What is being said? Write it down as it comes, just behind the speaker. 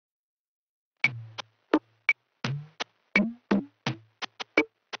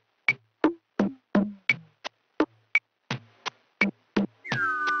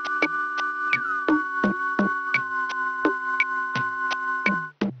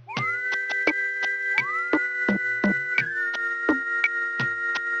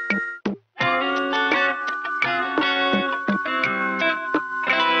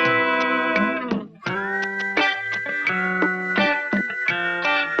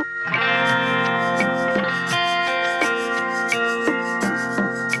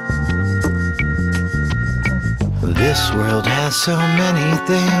This world has so many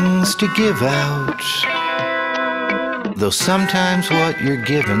things to give out, though sometimes what you're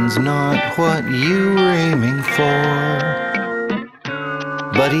given's not what you were aiming for.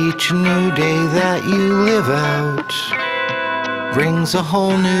 But each new day that you live out brings a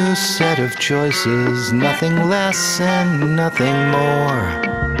whole new set of choices, nothing less and nothing more.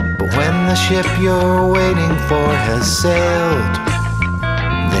 But when the ship you're waiting for has sailed,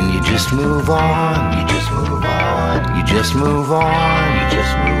 then you just move on, you just move on, you just move on, you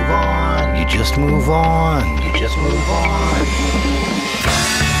just move on, you just move on, you just move on.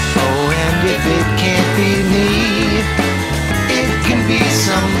 Oh, and if it can't be me, it can be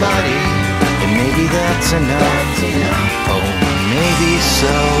somebody, and maybe that's enough. Oh, maybe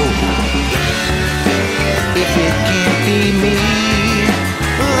so. If it can't be me,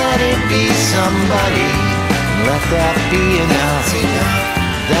 let it be somebody, and let that be enough.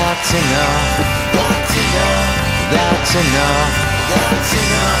 That's enough, that's enough, that's enough, that's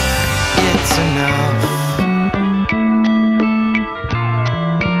enough, it's enough.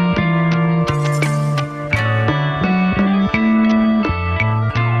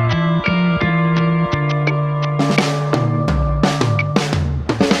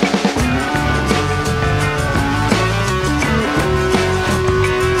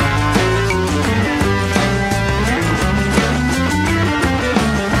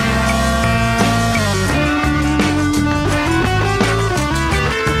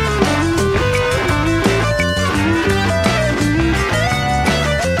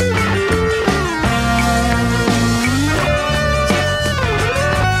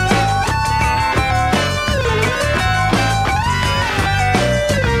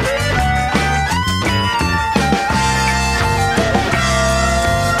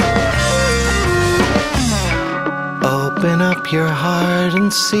 Open up your heart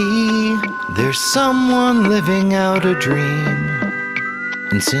and see there's someone living out a dream.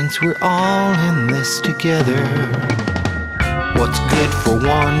 And since we're all in this together, what's good for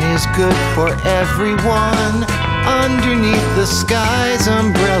one is good for everyone. Underneath the sky's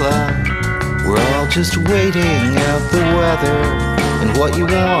umbrella, we're all just waiting out the weather. And what you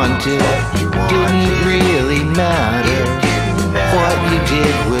wanted didn't really matter. What you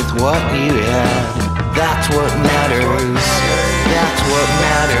did with what you had, that's what matters, that's what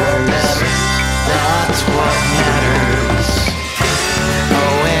matters, that's what matters.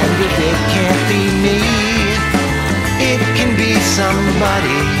 Oh, and if it can't be me, it can be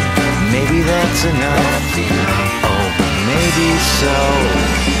somebody, maybe that's enough. Oh, maybe so.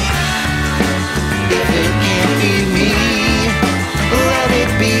 If it can't be me, let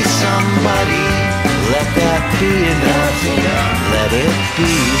it be somebody, let that be enough, let it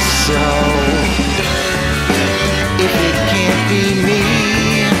be so. If it can't be me,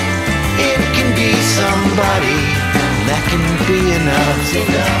 it can be somebody, that can be enough.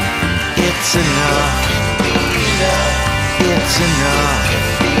 It's enough, it's enough,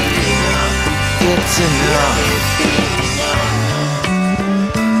 it's enough.